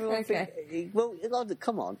 Everyone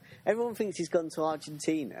come on. Everyone thinks he's gone to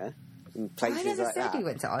Argentina and places like that. I never said he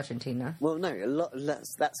went to Argentina. Well, no,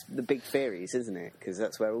 that's the big theories, isn't it? Because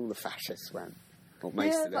that's where all the fascists went. Or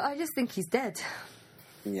most of them. But I just think he's dead.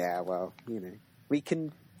 Yeah, well, we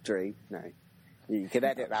can dream. No, you can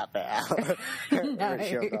edit that bit out. No.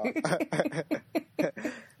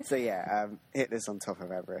 So Hitler's on top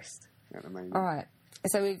of Everest at the moment. All right.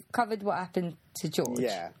 So we've covered what happened to George.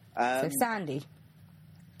 Yeah. So Sandy.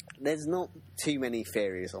 There's not too many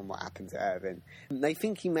theories on what happened to Irvine. They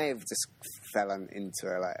think he may have just fell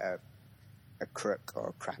into a crook or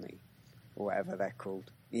a cranny, or whatever they're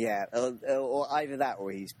called. Yeah, or either that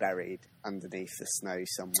or he's buried underneath the snow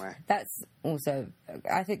somewhere. That's also...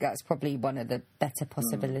 I think that's probably one of the better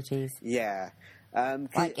possibilities. Yeah.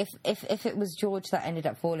 Like, if it was George that ended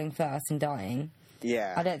up falling first and dying...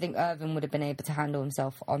 Yeah. I don't think Irvine would have been able to handle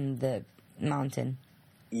himself on the mountain.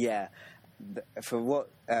 Yeah. For what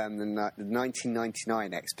the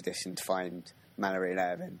 1999 expedition to find Mallory and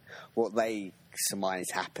Irvine, what they surmise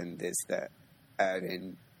happened is that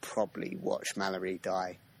Irvine probably watched Mallory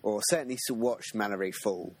die, or certainly watched Mallory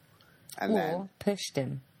fall, and then pushed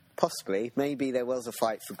him. Possibly, maybe there was a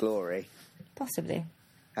fight for glory. Possibly,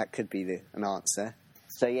 that could be an answer.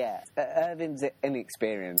 So yeah, Irvine's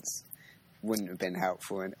inexperience wouldn't have been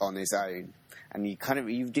helpful on his own, and you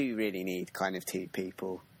do really need kind of two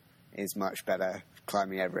people. Is much better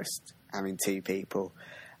climbing Everest having two people.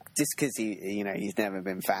 Just because he's never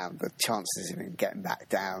been found, the chances of him getting back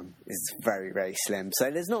down is very, very slim. So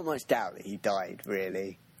there's not much doubt that he died,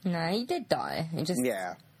 really. No, he did die. He just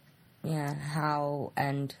yeah, how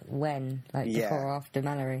and when, before or after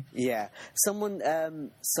Mallory. Yeah, some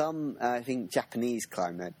I think Japanese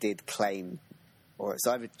climber did claim, or it's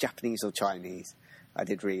either Japanese or Chinese. I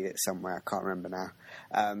did read it somewhere, I can't remember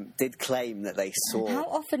now, did claim that they saw... How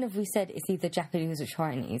often have we said it's either Japanese or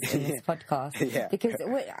Chinese in this podcast? Yeah. Because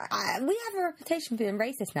we have a reputation for being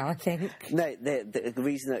racist now, I think. No, the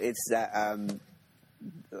reason that it's that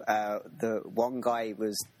the one guy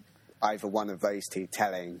was either one of those two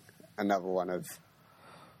telling another one of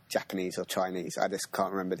Japanese or Chinese. I just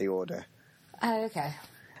can't remember the order. Oh, okay.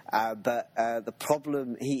 But the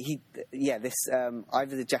problem, this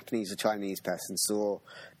either the Japanese or Chinese person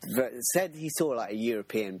said he saw like a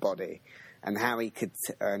European body, and how he could,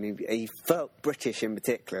 he felt British in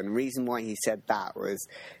particular. And the reason why he said that was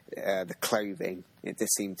the clothing. It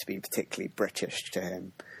just seemed to be particularly British to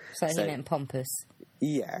him. So he meant pompous.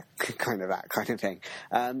 Yeah, kind of that kind of thing.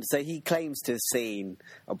 So he claims to have seen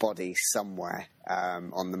a body somewhere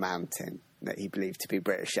on the mountain that he believed to be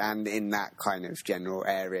British, and in that kind of general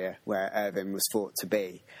area where Irvine was thought to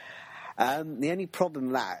be. The only problem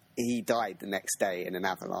with that, he died the next day in an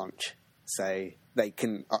avalanche, so they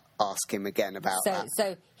can ask him again about that.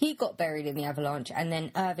 So he got buried in the avalanche, and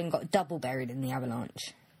then Irvine got double buried in the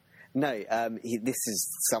avalanche? No, this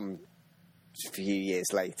is some few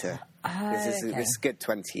years later. This is a good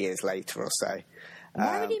 20 years later or so.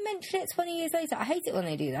 Why would he mention it 20 years later? I hate it when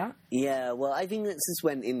they do that. Yeah, well, I think this is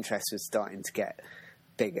when interest was starting to get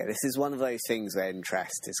bigger. This is one of those things where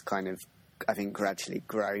interest is kind of, I think, gradually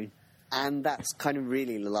grown. And that's kind of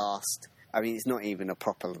really the last... I mean, it's not even a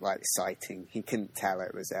proper, like, sighting. He couldn't tell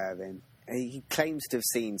it was Irvine. He claims to have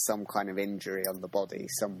seen some kind of injury on the body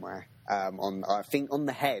somewhere. I think on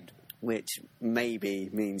the head, which maybe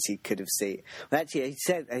means he could have seen... Well, actually,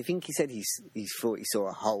 I think he said he thought he saw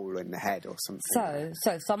a hole in the head or something.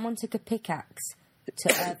 So someone took a pickaxe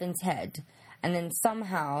to Irvine's head, and then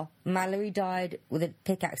somehow Mallory died with a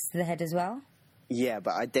pickaxe to the head as well? Yeah,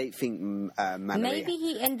 but I don't think Mallory... Maybe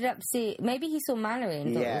he ended up seeing... Maybe he saw Mallory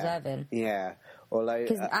and thought it was Irvine. Yeah, although...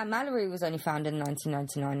 Because Mallory was only found in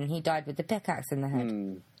 1999, and he died with the pickaxe in the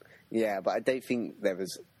head. Yeah, but I don't think there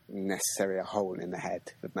was necessarily a hole in the head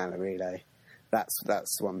with Mallory, though.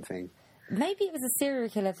 That's one thing. Maybe it was a serial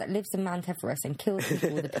killer that lives in Mount Everest and kills people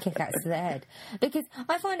with a pickaxe to the head. Because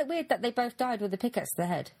I find it weird that they both died with a pickaxe to the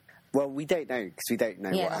head. Well, we don't know, because we don't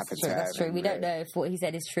know what happened to Irvine. That's true. We don't know if what he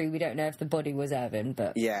said is true. We don't know if the body was Irvine,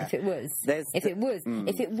 but if it was, there's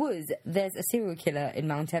a serial killer in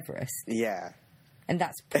Mount Everest. Yeah. And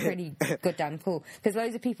that's pretty goddamn cool. Because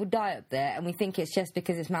loads of people die up there, and we think it's just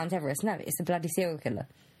because it's Mount Everest. No, it's a bloody serial killer.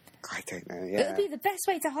 I don't know, yeah. It would be the best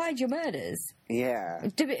way to hide your murders. Yeah.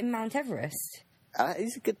 Do it in Mount Everest.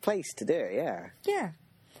 It's a good place to do it, yeah. Yeah.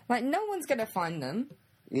 Like, no one's going to find them.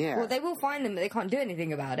 Yeah. Well, they will find them, but they can't do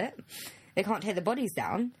anything about it. They can't take the bodies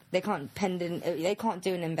down. They can't they can't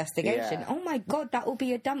do an investigation. Yeah. Oh my God, that will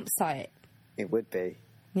be a dump site. It would be.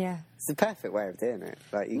 Yeah. It's the perfect way of doing it.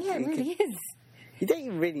 Like, It really is. You don't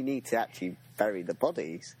even really need to actually bury the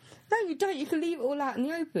bodies. No, you don't. You can leave it all out in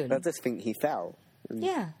the open. I just think he fell.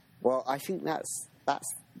 Yeah. Well, I think that's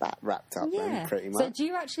that wrapped up then, pretty much. So do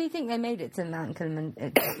you actually think they made it to Mount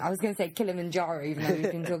Kilimanjaro? I was going to say Kilimanjaro, even though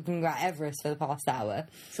we've been talking about Everest for the past hour.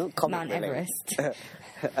 It's not common, Mount really. Everest.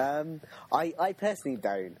 I personally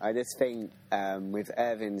don't. I just think with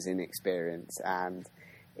Irvine's inexperience, and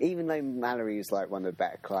even though Mallory was like one of the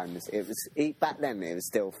better climbers, back then it was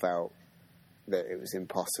still felt that it was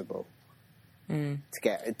impossible to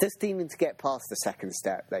get. Just even to get past the second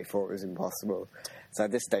step, they thought it was impossible. So I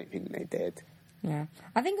just don't think they did. Yeah,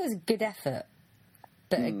 I think it was a good effort,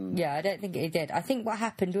 but I don't think it did. I think what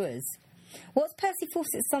happened was, what's Percy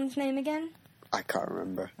Fawcett's son's name again? I can't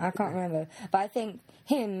remember. But I think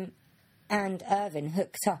him and Irvine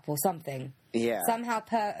hooked up or something. Yeah. Somehow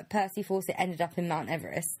Percy Fawcett ended up in Mount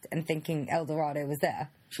Everest and thinking El Dorado was there,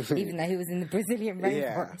 even though he was in the Brazilian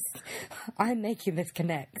rainforest. Yeah. I'm making this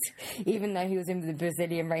connect, even though he was in the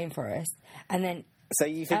Brazilian rainforest, and then. So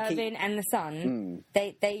you think Irvine and the son,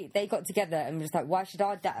 they got together and was like, why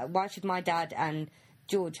should my dad and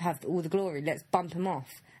George have all the glory? Let's bump him off.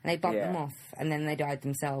 And they bumped him off, and then they died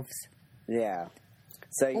themselves. Yeah.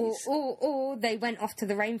 So or they went off to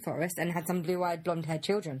the rainforest and had some blue-eyed, blonde-haired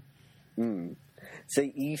children. So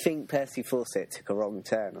you think Percy Fawcett took a wrong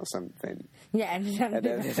turn or something? Yeah, and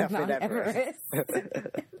ended up in Mount Everest.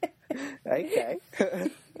 Okay.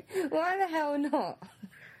 Why the hell not?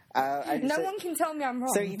 No one can tell me I'm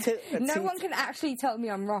wrong. No one can actually tell me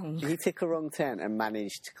I'm wrong. He took a wrong turn and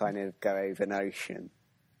managed to kind of go over an ocean.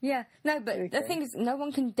 Yeah, no, but the thing is, no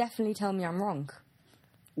one can definitely tell me I'm wrong.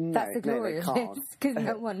 That's the glory of this, because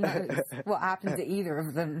no one knows what happened to either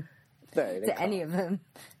of them, any of them.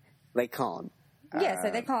 They can't. Yeah, so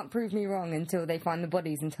they can't prove me wrong until they find the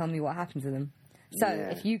bodies and tell me what happened to them. So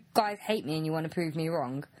if you guys hate me and you want to prove me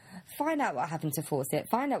wrong, find out what happened to Fawcett,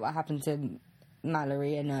 find out what happened to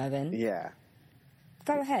Mallory and Irvine. Yeah.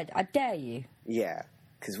 Go ahead, I dare you. Yeah,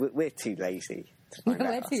 because we're too lazy to find out.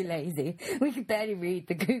 We're too lazy. We could barely read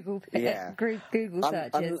the Google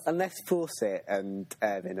searches. Unless Fawcett and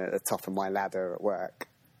Irvine are at the top of my ladder at work,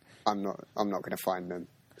 I'm not going to find them.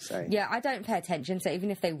 So. Yeah, I don't pay attention, so even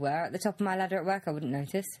if they were at the top of my ladder at work, I wouldn't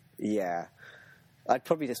notice. Yeah. I'd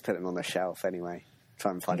probably just put them on the shelf anyway. Try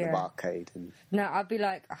and find the barcode. No, I'd be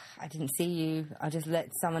like, I didn't see you. I just let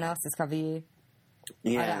someone else discover you.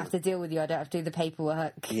 Yeah. I don't have to deal with you. I don't have to do the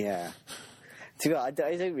paperwork. Yeah. To be honest,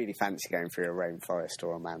 I don't really fancy going through a rainforest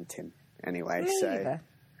or a mountain anyway. Me either.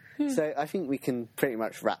 So I think we can pretty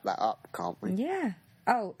much wrap that up, can't we? Yeah.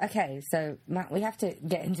 Oh, okay. So, Matt, we have to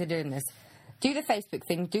get into doing this. Do the Facebook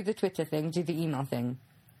thing, do the Twitter thing, do the email thing.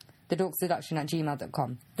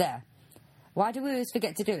 thedorkseduction@gmail.com. There. Why do we always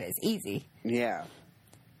forget to do it? It's easy. Yeah.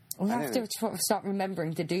 We have to start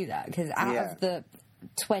remembering to do that, because out of the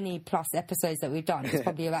 20-plus episodes that we've done, it's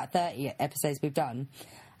probably about 30 episodes we've done,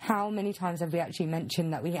 how many times have we actually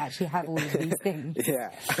mentioned that we actually have all of these things?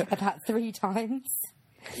 Yeah. About 3 times.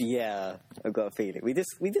 Yeah, I've got a feeling. We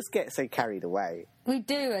just get so carried away. We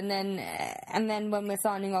do, and then when we're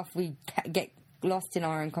signing off, we get lost in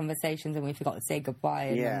our own conversations and we forgot to say goodbye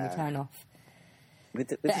and then we turn off.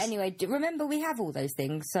 But anyway, remember we have all those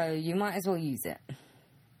things, so you might as well use it.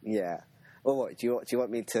 Yeah. Or what? Do you want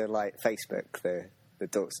me to like Facebook the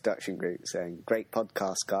Dork Seduction group saying great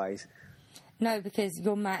podcast, guys? No, because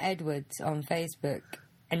you're Matt Edwards on Facebook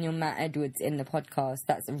and you're Matt Edwards in the podcast.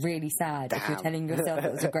 That's really sad. If you're telling yourself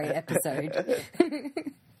it was a great episode.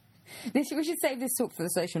 We should save this talk for the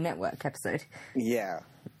social network episode. Yeah,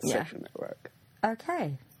 social network.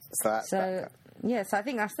 Okay. So I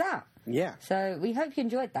think that's that. Yeah. So we hope you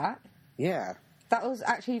enjoyed that. Yeah. That was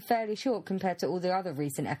actually fairly short compared to all the other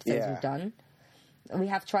recent episodes we've done.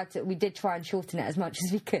 We did try and shorten it as much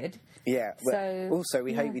as we could. Yeah. So also,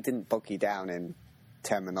 we hope we didn't bog you down in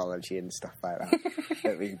terminology and stuff like that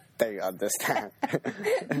that we don't understand.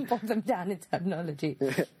 Bog them down in terminology.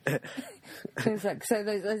 It's like, so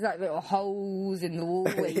there's like little holes in the wall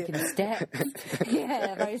where you can step.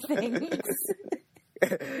 Yeah, those things.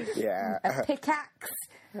 Yeah. A pickaxe.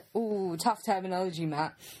 Ooh, tough terminology,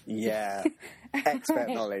 Matt. Yeah. Expert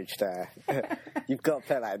knowledge there. You've got to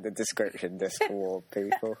put that in the description just for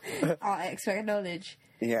people. Expert knowledge.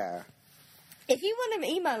 Yeah. If you want to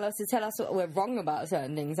email us to tell us what we're wrong about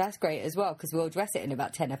certain things, that's great as well, because we'll address it in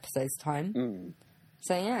about 10 episodes' time. Mm.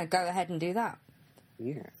 So, yeah, go ahead and do that.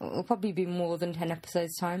 Yeah. It'll probably be more than 10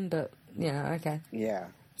 episodes' time, but, yeah, okay. Yeah.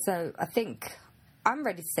 So, I think I'm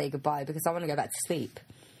ready to say goodbye because I want to go back to sleep.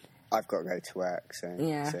 I've got to go to work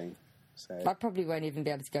soon. So I probably won't even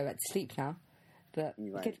be able to go back to sleep now. But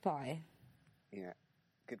goodbye. Yeah.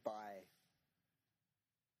 Goodbye.